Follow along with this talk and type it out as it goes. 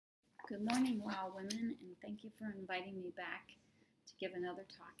Good morning, Wow Women, and thank you for inviting me back to give another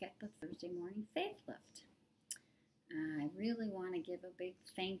talk at the Thursday Morning Faith Lift. I really want to give a big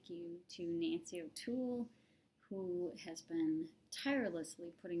thank you to Nancy O'Toole, who has been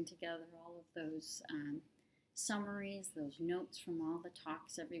tirelessly putting together all of those summaries, those notes from all the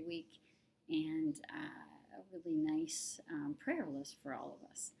talks every week, and a really nice prayer list for all of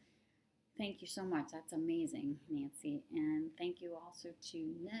us. Thank you so much. That's amazing, Nancy. And thank you also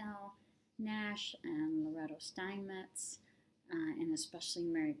to Nell Nash and Loretto Steinmetz, and especially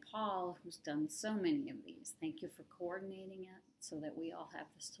Mary Paul, who's done so many of these. Thank you for coordinating it so that we all have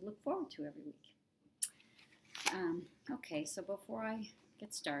this to look forward to every week. Okay, so before I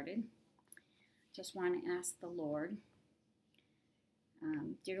get started, just want to ask the Lord,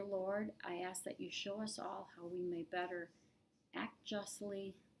 Dear Lord, I ask that you show us all how we may better act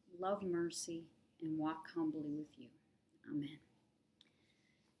justly, love mercy, and walk humbly with you. Amen.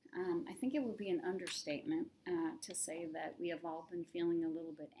 I think it would be an understatement to say that we have all been feeling a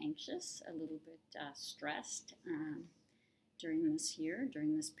little bit anxious, a little bit stressed during this year,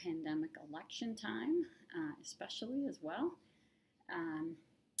 during this pandemic election time, especially as well. And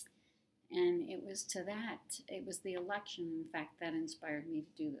it was the election, in fact, that inspired me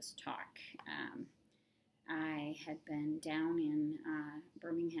to do this talk. I had been down in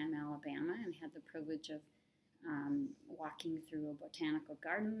Birmingham, Alabama, and had the privilege of walking through a botanical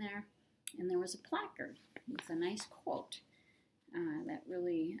garden there, and there was a placard with a nice quote that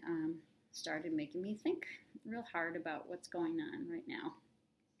really started making me think real hard about what's going on right now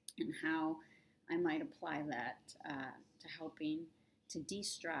and how I might apply that to helping to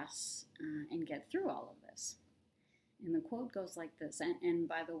de-stress and get through all of this. And the quote goes like this, and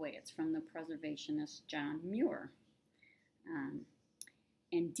by the way, it's from the preservationist John Muir.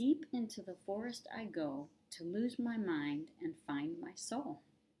 And deep into the forest I go to lose my mind and find my soul.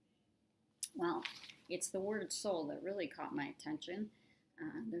 Well, it's the word soul that really caught my attention.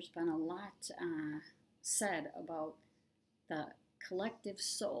 There's been a lot said about the collective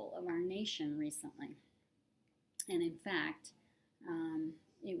soul of our nation recently. And in fact,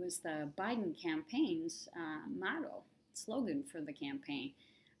 it was the Biden campaign's slogan for the campaign,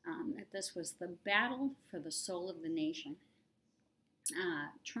 that this was the battle for the soul of the nation.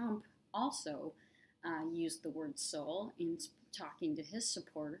 Trump also used the word soul in talking to his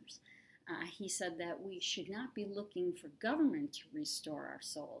supporters. He said that we should not be looking for government to restore our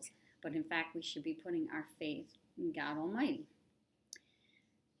souls, but in fact we should be putting our faith in God Almighty.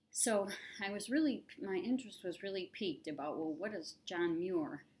 So my interest was really piqued about, well, what does John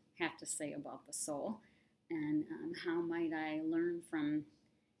Muir have to say about the soul? And how might I learn from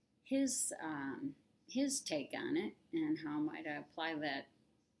his take on it, and how might I apply that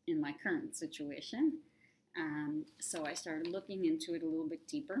in my current situation? So I started looking into it a little bit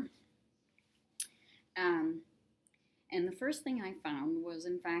deeper. And the first thing I found was,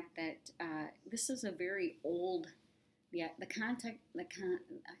 in fact, that this is a very old. The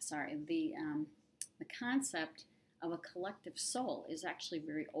concept of a collective soul is actually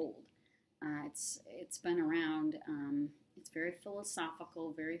very old. It's been around. It's very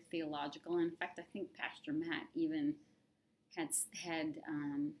philosophical, very theological. And in fact, I think Pastor Matt even had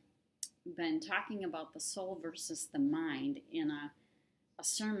been talking about the soul versus the mind in a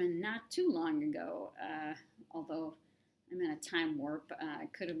sermon not too long ago. Although I'm in a time warp,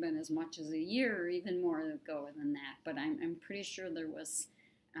 it could have been as much as a year or even more ago than that. But I'm pretty sure there was.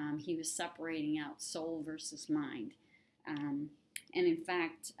 He was separating out soul versus mind. And in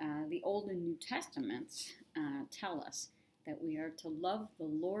fact, the Old and New Testaments tell us that we are to love the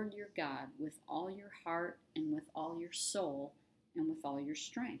Lord your God with all your heart and with all your soul and with all your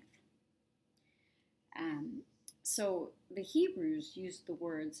strength. So the Hebrews used the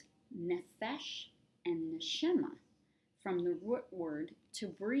words nephesh and neshama from the root word to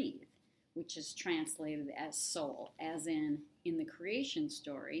breathe, which is translated as soul, as in the creation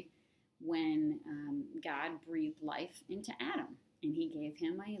story when God breathed life into Adam and he gave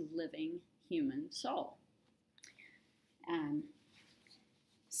him a living human soul.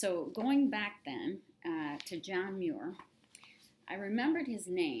 So going back then to John Muir, I remembered his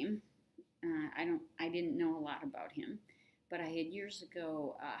name. I didn't know a lot about him, but I had years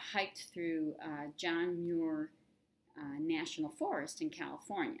ago hiked through John Muir National Forest in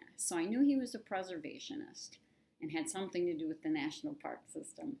California. So I knew he was a preservationist and had something to do with the national park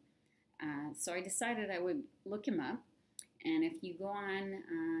system. So I decided I would look him up. And if you go on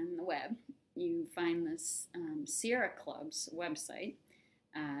the web, you find this Sierra Club's website.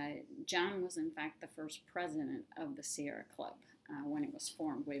 John was, in fact, the first president of the Sierra Club when it was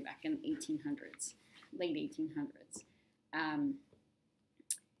formed way back in the 1800s, late 1800s.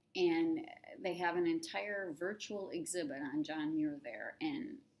 And they have an entire virtual exhibit on John Muir there,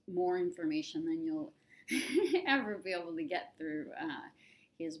 and more information than you'll ever be able to get through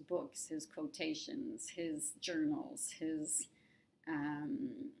his books, his quotations, his journals, his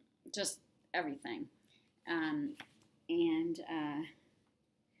just everything. And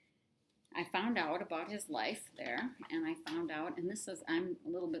I found out about his life there, and I found out, and I'm a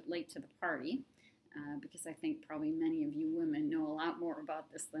little bit late to the party, because I think probably many of you women know a lot more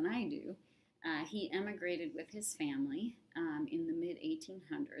about this than I do. He emigrated with his family in the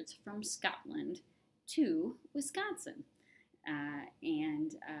mid-1800s from Scotland to Wisconsin.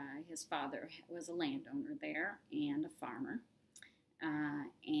 And his father was a landowner there and a farmer.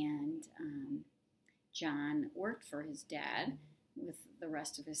 And John worked for his dad with the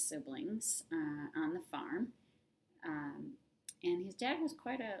rest of his siblings on the farm. And his dad was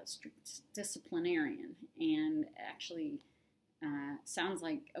quite a strict disciplinarian, and actually sounds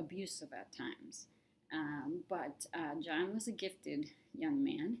like abusive at times. But John was a gifted young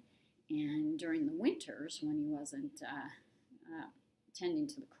man, and during the winters when he wasn't tending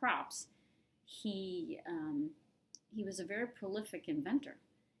to the crops, he was a very prolific inventor.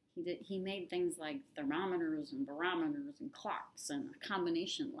 He made things like thermometers and barometers and clocks and a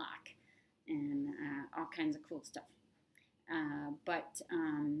combination lock and all kinds of cool stuff. But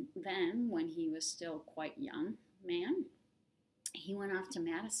then, when he was still quite young man, he went off to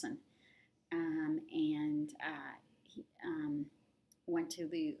Madison, and he went to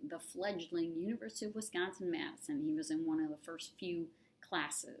the fledgling University of Wisconsin-Madison. He was in one of the first few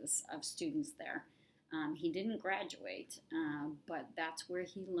classes of students there. He didn't graduate, but that's where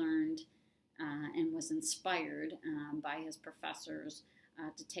he learned and was inspired by his professors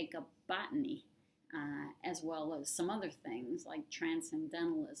to take up botany, as well as some other things like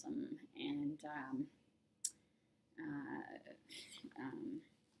transcendentalism and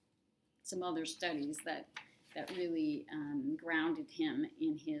some other studies that really grounded him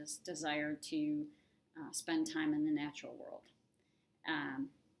in his desire to spend time in the natural world.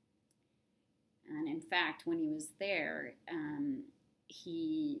 And in fact, when he was there,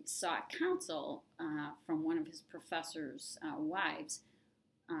 he sought counsel from one of his professor's wives,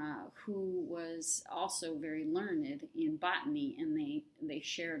 who was also very learned in botany, and they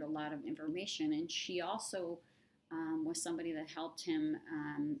shared a lot of information. And she also was somebody that helped him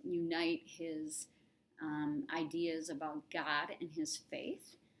unite his ideas about God and his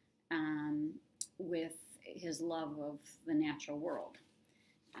faith with his love of the natural world.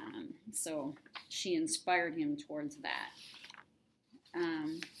 So she inspired him towards that.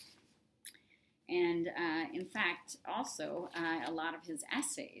 In fact, also, a lot of his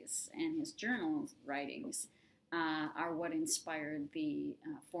essays and his journal writings are what inspired the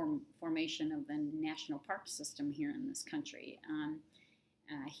formation of the national park system here in this country.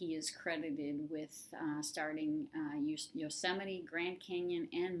 He is credited with starting Yosemite, Grand Canyon,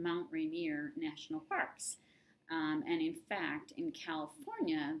 and Mount Rainier national parks. And in fact, in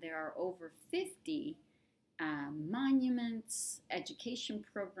California, there are over 50 monuments, education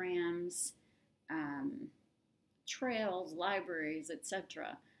programs, trails, libraries,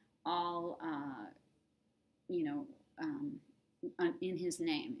 etc., all, in his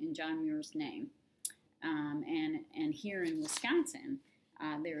name, in John Muir's name. And here in Wisconsin,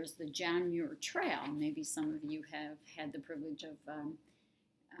 there's the John Muir Trail. Maybe some of you have had the privilege of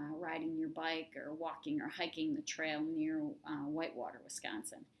riding your bike or walking or hiking the trail near Whitewater,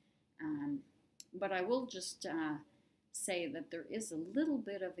 Wisconsin. But I will just say that there is a little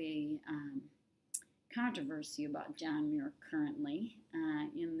bit of a controversy about John Muir currently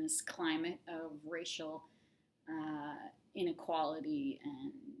in this climate of racial inequality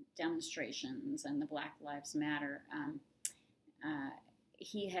and demonstrations and the Black Lives Matter.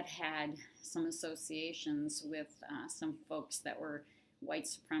 He had some associations with some folks that were white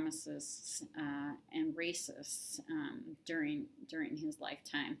supremacists and racists during his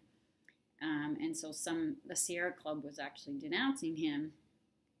lifetime. And so the Sierra Club was actually denouncing him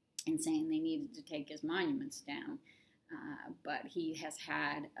and saying they needed to take his monuments down. But he has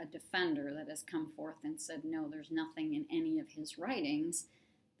had a defender that has come forth and said, no, there's nothing in any of his writings,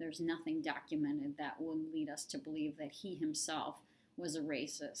 there's nothing documented that would lead us to believe that he himself was a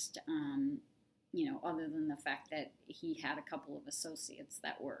racist, other than the fact that he had a couple of associates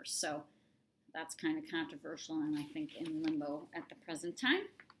that were. So that's kind of controversial, and I think in limbo at the present time.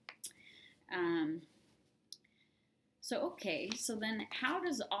 So then how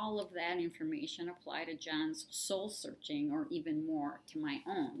does all of that information apply to John's soul searching, or even more to my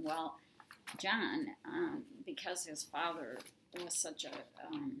own? Well, John, because his father was such a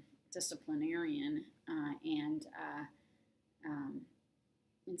disciplinarian and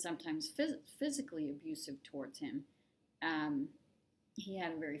and sometimes physically abusive towards him. He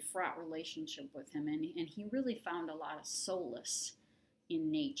had a very fraught relationship with him, and he really found a lot of solace in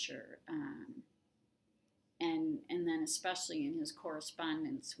nature, and then especially in his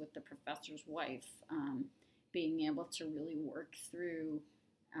correspondence with the professor's wife, being able to really work through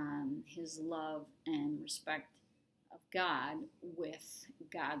his love and respect of God with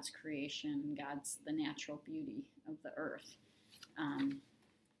God's creation, the natural beauty of the earth.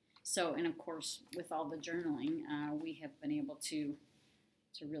 So, and of course, with all the journaling, we have been able to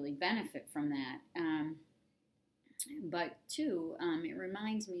really benefit from that. But too, it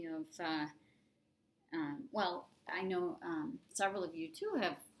reminds me of, well, I know several of you too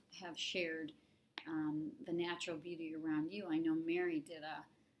have shared the natural beauty around you. I know Mary did a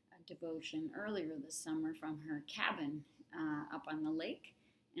devotion earlier this summer from her cabin up on the lake,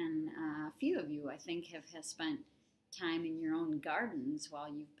 and a few of you, I think, have spent time in your own gardens while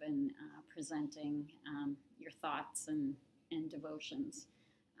you've been presenting your thoughts and devotions.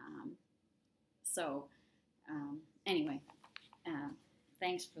 Anyway,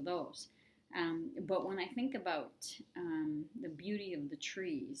 thanks for those. But when I think about the beauty of the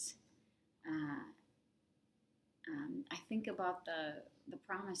trees, I think about the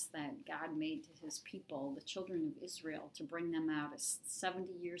promise that God made to his people, the children of Israel, to bring them out of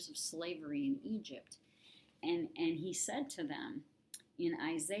 70 years of slavery in Egypt. And he said to them in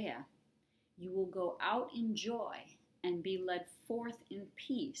Isaiah, "You will go out in joy and be led forth in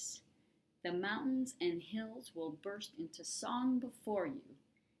peace. The mountains and hills will burst into song before you,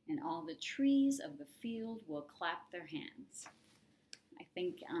 and all the trees of the field will clap their hands." I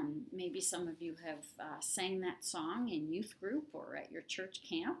think maybe some of you have sang that song in youth group or at your church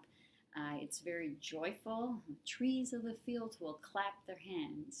camp. It's very joyful. The trees of the fields will clap their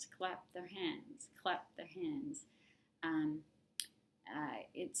hands, clap their hands, clap their hands.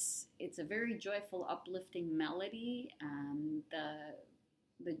 It's a very joyful, uplifting melody.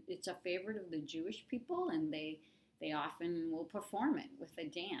 It's a favorite of the Jewish people, and they often will perform it with a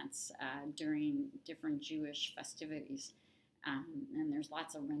dance during different Jewish festivities. And there's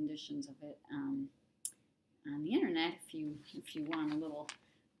lots of renditions of it on the internet. If you want a little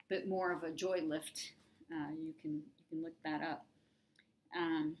bit more of a joy lift, you can look that up.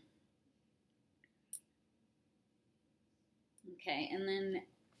 Okay, and then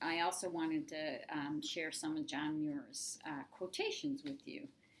I also wanted to share some of John Muir's quotations with you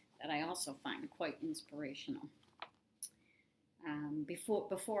that I also find quite inspirational.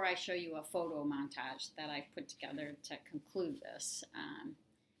 Before I show you a photo montage that I've put together to conclude this.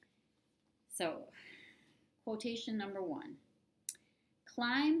 So, quotation number 1.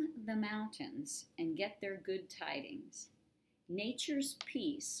 "Climb the mountains and get their good tidings. Nature's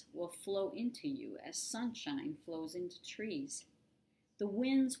peace will flow into you as sunshine flows into trees. The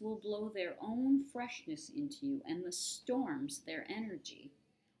winds will blow their own freshness into you, and the storms their energy,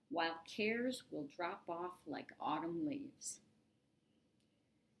 while cares will drop off like autumn leaves."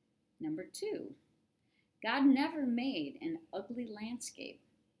 Number 2, God never made an ugly landscape.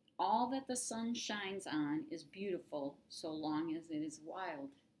 All that the sun shines on is beautiful so long as it is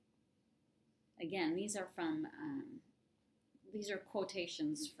wild. Again, these are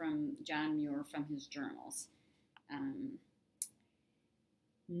quotations from John Muir from his journals.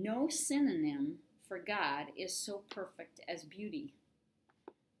 No synonym for God is so perfect as beauty.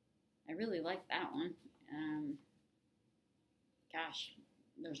 I really like that one. Gosh,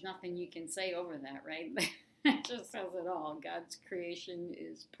 there's nothing you can say over that, right? It just says it all. God's creation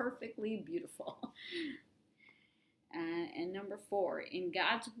is perfectly beautiful. And number 4, in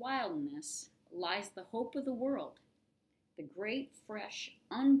God's wildness lies the hope of the world, the great, fresh,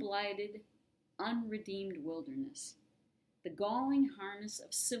 unblighted, unredeemed wilderness. The galling harness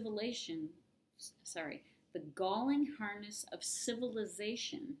of civilization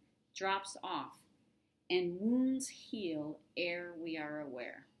drops off, and wounds heal ere we are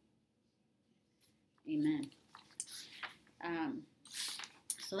aware. Amen.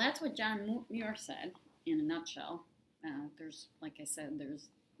 So that's what John Muir said in a nutshell. There's, like I said, there's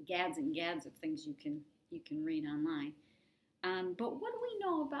gads and gads of things you can read online. But what do we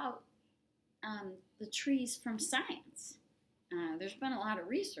know about the trees from science? There's been a lot of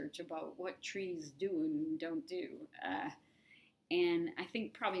research about what trees do and don't do. And I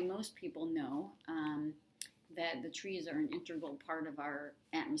think probably most people know that the trees are an integral part of our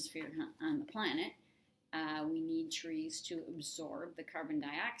atmosphere on the planet. We need trees to absorb the carbon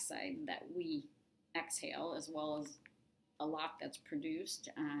dioxide that we exhale, as well as a lot that's produced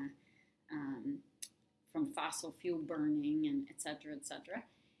from fossil fuel burning, and et cetera, et cetera.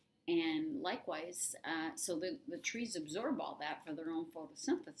 And likewise, so the trees absorb all that for their own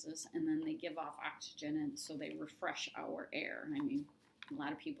photosynthesis, and then they give off oxygen, and so they refresh our air. I mean, a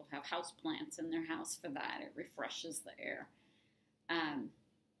lot of people have house plants in their house for that. It refreshes the air.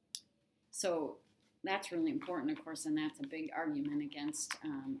 So that's really important, of course, and that's a big argument against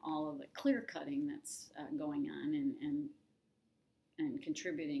all of the clear cutting that's going on and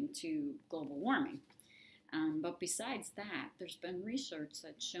contributing to global warming. But besides that, there's been research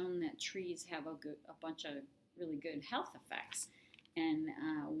that's shown that trees have a bunch of really good health effects. And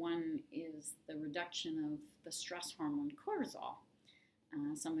one is the reduction of the stress hormone cortisol.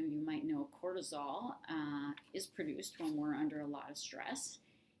 Some of you might know cortisol is produced when we're under a lot of stress,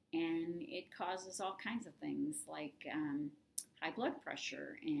 and it causes all kinds of things like high blood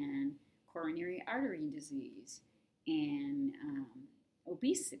pressure and coronary artery disease and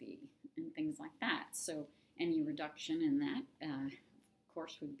obesity and things like that. So any reduction in that, of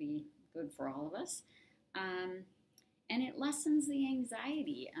course, would be good for all of us. And it lessens the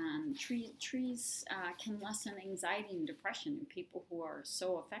anxiety. Trees can lessen anxiety and depression in people who are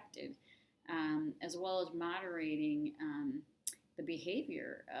so affected, as well as moderating the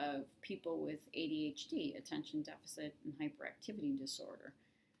behavior of people with ADHD, attention deficit and hyperactivity disorder.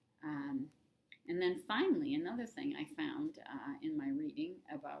 And then finally, another thing I found in my reading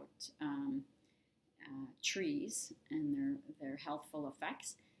about trees and their healthful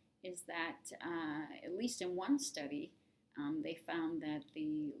effects is that, at least in one study, they found that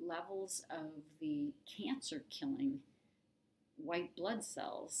the levels of the cancer-killing white blood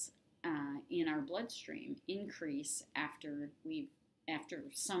cells in our bloodstream increase after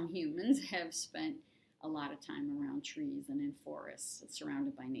some humans have spent a lot of time around trees and in forests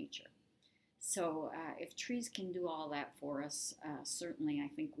surrounded by nature. So if trees can do all that for us, certainly I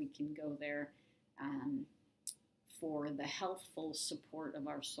think we can go there for the healthful support of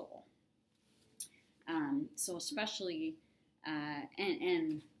our soul. So especially,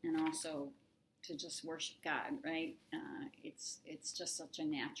 and also to just worship God, right? It's just such a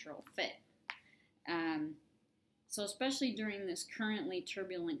natural fit. So especially during this currently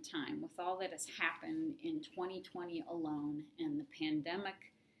turbulent time, with all that has happened in 2020 alone, and the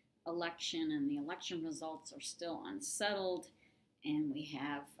pandemic election and the election results are still unsettled, and we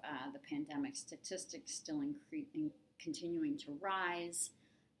have the pandemic statistics still continuing to rise,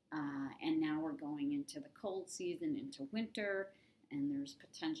 and now we're going into the cold season, into winter, and there's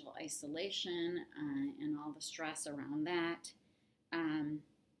potential isolation and all the stress around that.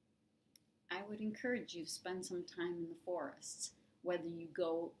 I would encourage you to spend some time in the forests, whether you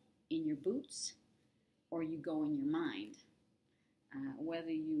go in your boots or you go in your mind,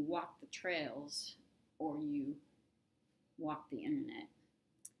 whether you walk the trails or you walk the internet.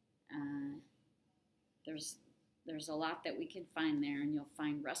 There's a lot that we can find there, and you'll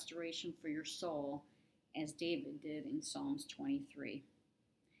find restoration for your soul, as David did in Psalms 23.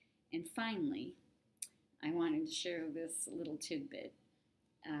 And finally, I wanted to share this little tidbit.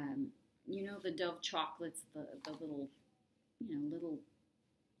 You know the Dove chocolates, the little, little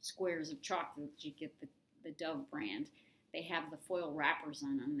squares of chocolate that you get the Dove brand. They have the foil wrappers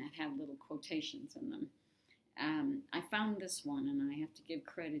on them that have little quotations in them. I found this one, and I have to give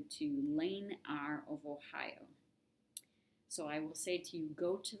credit to Lane R. of Ohio. So I will say to you,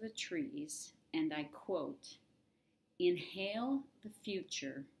 go to the trees, and I quote, "Inhale the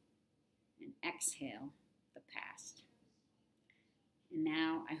future and exhale the past." And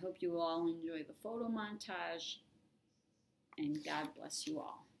now I hope you all enjoy the photo montage, and God bless you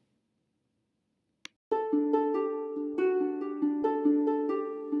all.